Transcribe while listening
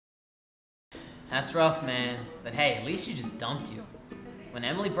That's rough, man. But hey, at least she just dumped you. When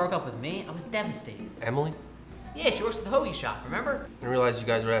Emily broke up with me, I was devastated. Emily? Yeah, she works at the hoagie shop, remember? I didn't realize you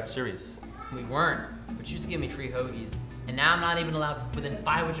guys were that serious. We weren't, but she used to give me free hoagies. And now I'm not even allowed within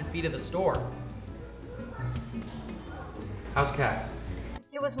 500 feet of the store. How's Kat?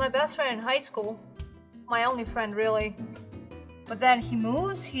 He was my best friend in high school. My only friend, really. But then he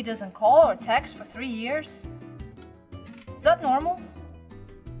moves, he doesn't call or text for 3 years. Is that normal?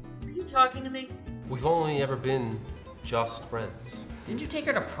 Are you talking to me? We've only ever been just friends. Didn't you take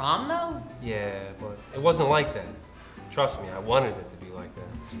her to prom, though? Yeah, but it wasn't like that. Trust me, I wanted it to be like that.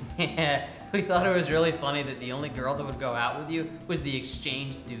 Yeah, we thought it was really funny that the only girl that would go out with you was the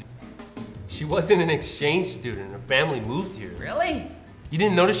exchange student. She wasn't an exchange student. Her family moved here. Really? You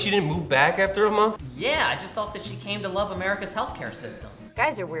didn't notice she didn't move back after a month? Yeah, I just thought that she came to love America's healthcare system.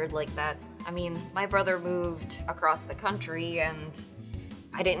 Guys are weird like that. I mean, my brother moved across the country and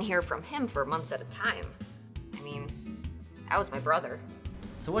I didn't hear from him for months at a time. I mean, that was my brother.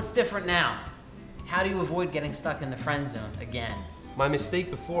 So what's different now? How do you avoid getting stuck in the friend zone again? My mistake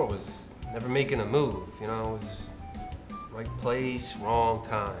before was never making a move, you know, it was right place, wrong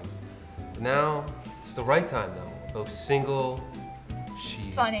time. But now, it's the right time though. Both single,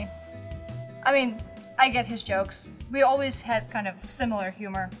 she... Funny. I mean, I get his jokes. We always had kind of similar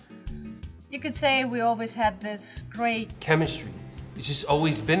humor. You could say we always had this great chemistry. It's just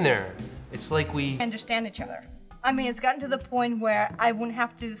always been there. It's like we understand each other. I mean, it's gotten to the point where I wouldn't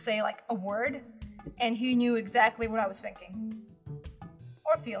have to say like a word, and he knew exactly what I was thinking.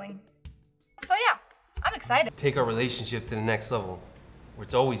 Or feeling. So yeah, I'm excited. take our relationship to the next level, where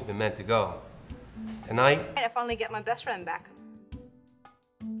it's always been meant to go. Tonight, I finally get my best friend back.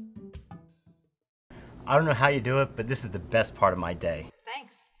 I don't know how you do it, but this is the best part of my day.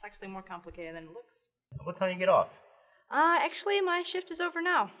 Thanks. It's actually more complicated than it looks. What time do you get off? Actually, my shift is over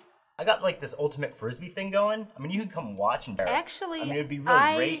now. I got like this ultimate frisbee thing going. I mean, you can come watch and... Actually, I mean, it'd be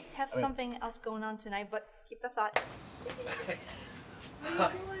really great. I have something else going on tonight, but keep the thought.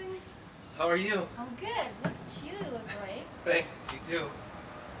 Hi. How are you? I'm good. Look at you. You look great. Thanks, you too.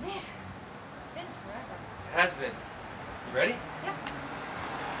 Man, it's been forever. It has been. You ready? Yeah.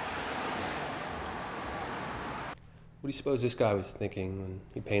 What do you suppose this guy was thinking when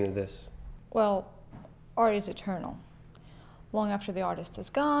he painted this? Well, art is eternal. Long after the artist is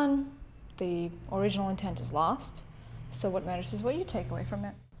gone, the original intent is lost. So what matters is what you take away from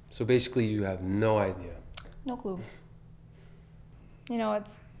it. So basically you have no idea. No clue. You know,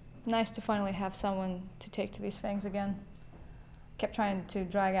 it's nice to finally have someone to take to these things again. Kept trying to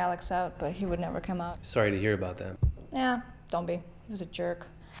drag Alex out, but he would never come out. Sorry to hear about that. Yeah, don't be. He was a jerk.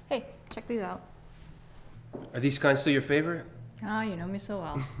 Hey, check these out. Are these kinds still your favorite? Ah, you know me so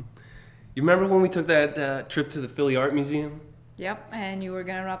well. You remember when we took that trip to the Philly Art Museum? Yep, and you were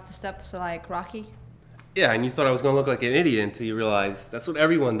gonna run up the steps like Rocky? Yeah, and you thought I was gonna look like an idiot until you realized that's what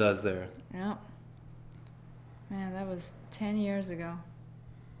everyone does there. Yep. Man, that was 10 years ago.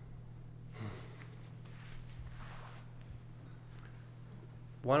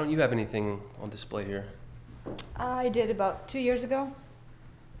 Why don't you have anything on display here? I did about 2 years ago,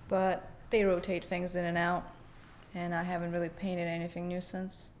 but they rotate things in and out, and I haven't really painted anything new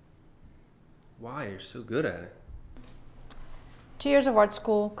since. Why? You're so good at it. 2 years of art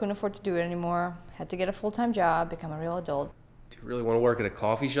school, couldn't afford to do it anymore, had to get a full-time job, become a real adult. Do you really want to work at a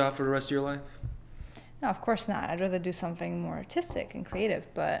coffee shop for the rest of your life? No, of course not. I'd rather do something more artistic and creative,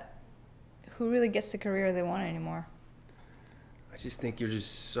 but who really gets the career they want anymore? I just think you're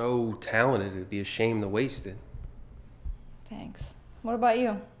just so talented, it'd be a shame to waste it. Thanks. What about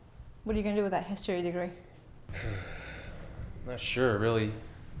you? What are you gonna do with that history degree? Not sure, really.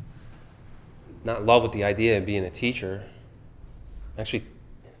 Not in love with the idea of being a teacher. Actually,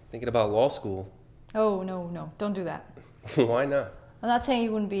 thinking about law school. Oh, no, don't do that. Why not? I'm not saying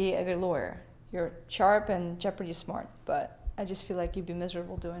you wouldn't be a good lawyer. You're sharp and Jeopardy smart, but I just feel like you'd be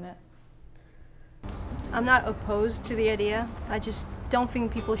miserable doing it. I'm not opposed to the idea. I just don't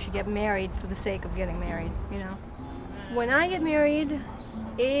think people should get married for the sake of getting married, you know? When I get married,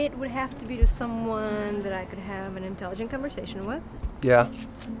 it would have to be to someone that I could have an intelligent conversation with. Yeah.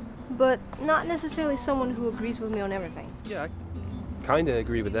 But not necessarily someone who agrees with me on everything. Yeah, I kind of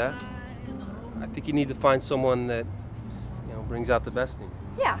agree with that. I think you need to find someone that, you know, brings out the best in you.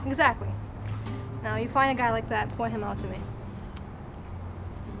 Yeah, exactly. Now, you find a guy like that, point him out to me.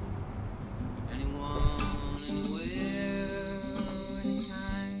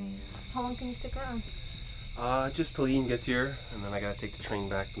 How long can you stick around? Just till Ian gets here, and then I gotta take the train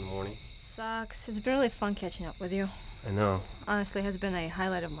back in the morning. Sucks. It's been really fun catching up with you. I know. Honestly, has been a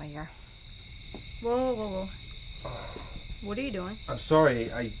highlight of my year. Whoa. What are you doing? I'm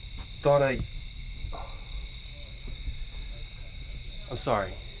sorry, I thought I I'm sorry.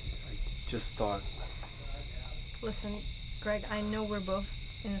 I just thought... Listen, Greg, I know we're both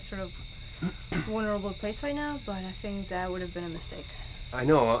in a sort of vulnerable place right now, but I think that would have been a mistake. I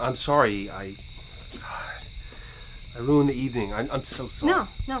know, I'm sorry. I ruined the evening. I'm so sorry.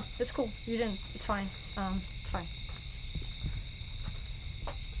 No, it's cool. You didn't. It's fine. It's fine.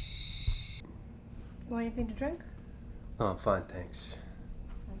 You want anything to drink? No, I'm fine, thanks.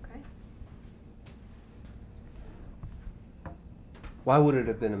 Okay. Why would it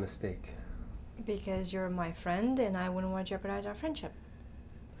have been a mistake? Because you're my friend, and I wouldn't want to jeopardize our friendship.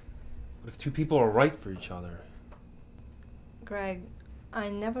 What if two people are right for each other? Greg, I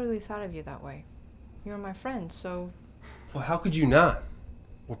never really thought of you that way. You're my friend, so... Well, how could you not?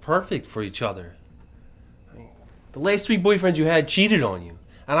 We're perfect for each other. I mean, the last 3 boyfriends you had cheated on you,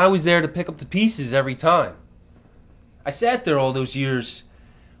 and I was there to pick up the pieces every time. I sat there all those years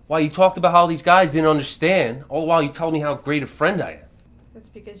while you talked about how these guys didn't understand, all the while you told me how great a friend I am. That's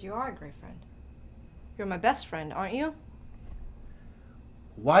because you are a great friend. You're my best friend, aren't you?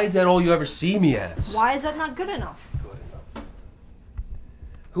 Why is that all you ever see me as? Why is that not good enough? Good enough.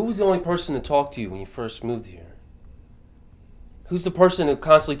 Who was the only person to talk to you when you first moved here? Who's the person who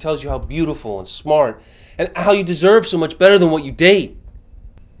constantly tells you how beautiful and smart and how you deserve so much better than what you date?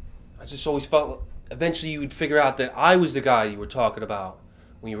 I just always felt eventually you would figure out that I was the guy you were talking about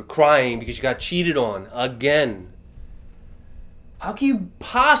when you were crying because you got cheated on again. How can you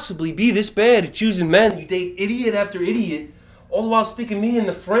possibly be this bad at choosing men? You date idiot after idiot, all the while sticking me in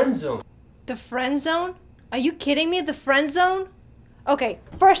the friend zone. The friend zone? Are you kidding me? The friend zone? Okay,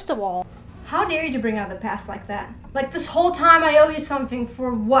 first of all, how dare you to bring out the past like that? Like this whole time I owe you something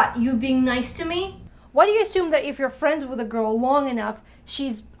for what? You being nice to me? Why do you assume that if you're friends with a girl long enough,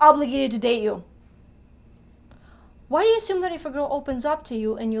 she's obligated to date you? Why do you assume that if a girl opens up to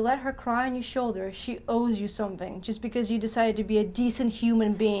you and you let her cry on your shoulder, she owes you something just because you decided to be a decent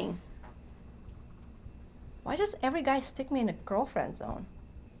human being? Why does every guy stick me in a girlfriend zone?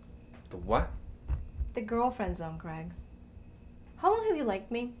 The what? The girlfriend zone, Greg. How long have you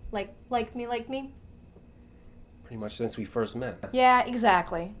liked me? Liked me? Pretty much since we first met. Yeah,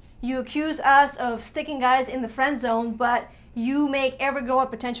 exactly. You accuse us of sticking guys in the friend zone, but you make every girl a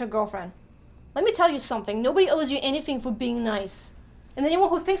potential girlfriend. Let me tell you something. Nobody owes you anything for being nice. And anyone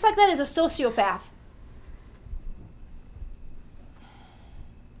who thinks like that is a sociopath.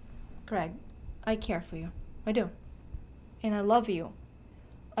 Greg, I care for you. I do. And I love you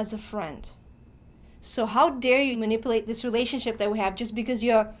as a friend. So how dare you manipulate this relationship that we have just because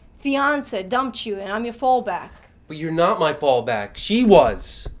your fiance dumped you and I'm your fallback? But you're not my fallback. She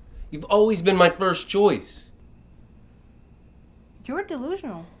was. You've always been my first choice. You're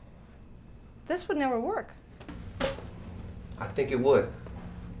delusional. This would never work. I think it would.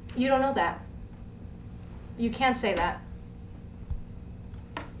 You don't know that. You can't say that.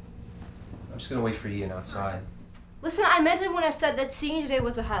 I'm just gonna wait for Ian outside. Listen, I meant it when I said that seeing you today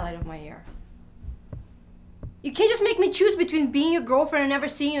was a highlight of my year. You can't just make me choose between being your girlfriend and never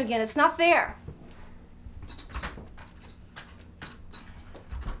seeing you again. It's not fair.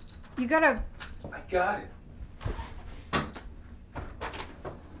 You gotta... I got it.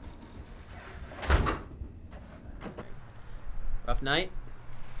 Rough night?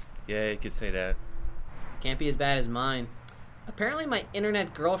 Yeah, you could say that. Can't be as bad as mine. Apparently my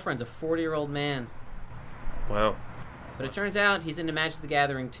internet girlfriend's a 40-year-old man. Wow. But it turns out he's into Magic the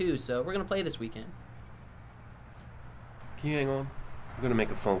Gathering too, so we're gonna play this weekend. Can you hang on? I'm gonna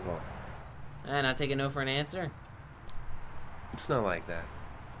make a phone call. Not taking no for an answer? It's not like that.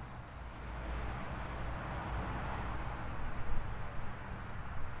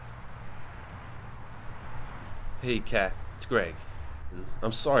 Hey, Kat. It's Greg.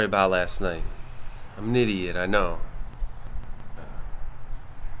 I'm sorry about last night. I'm an idiot, I know.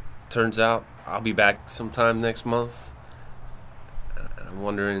 Turns out I'll be back sometime next month. I'm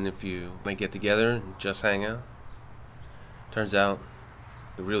wondering if you might get together and just hang out. Turns out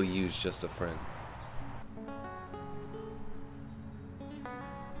the real you's just a friend.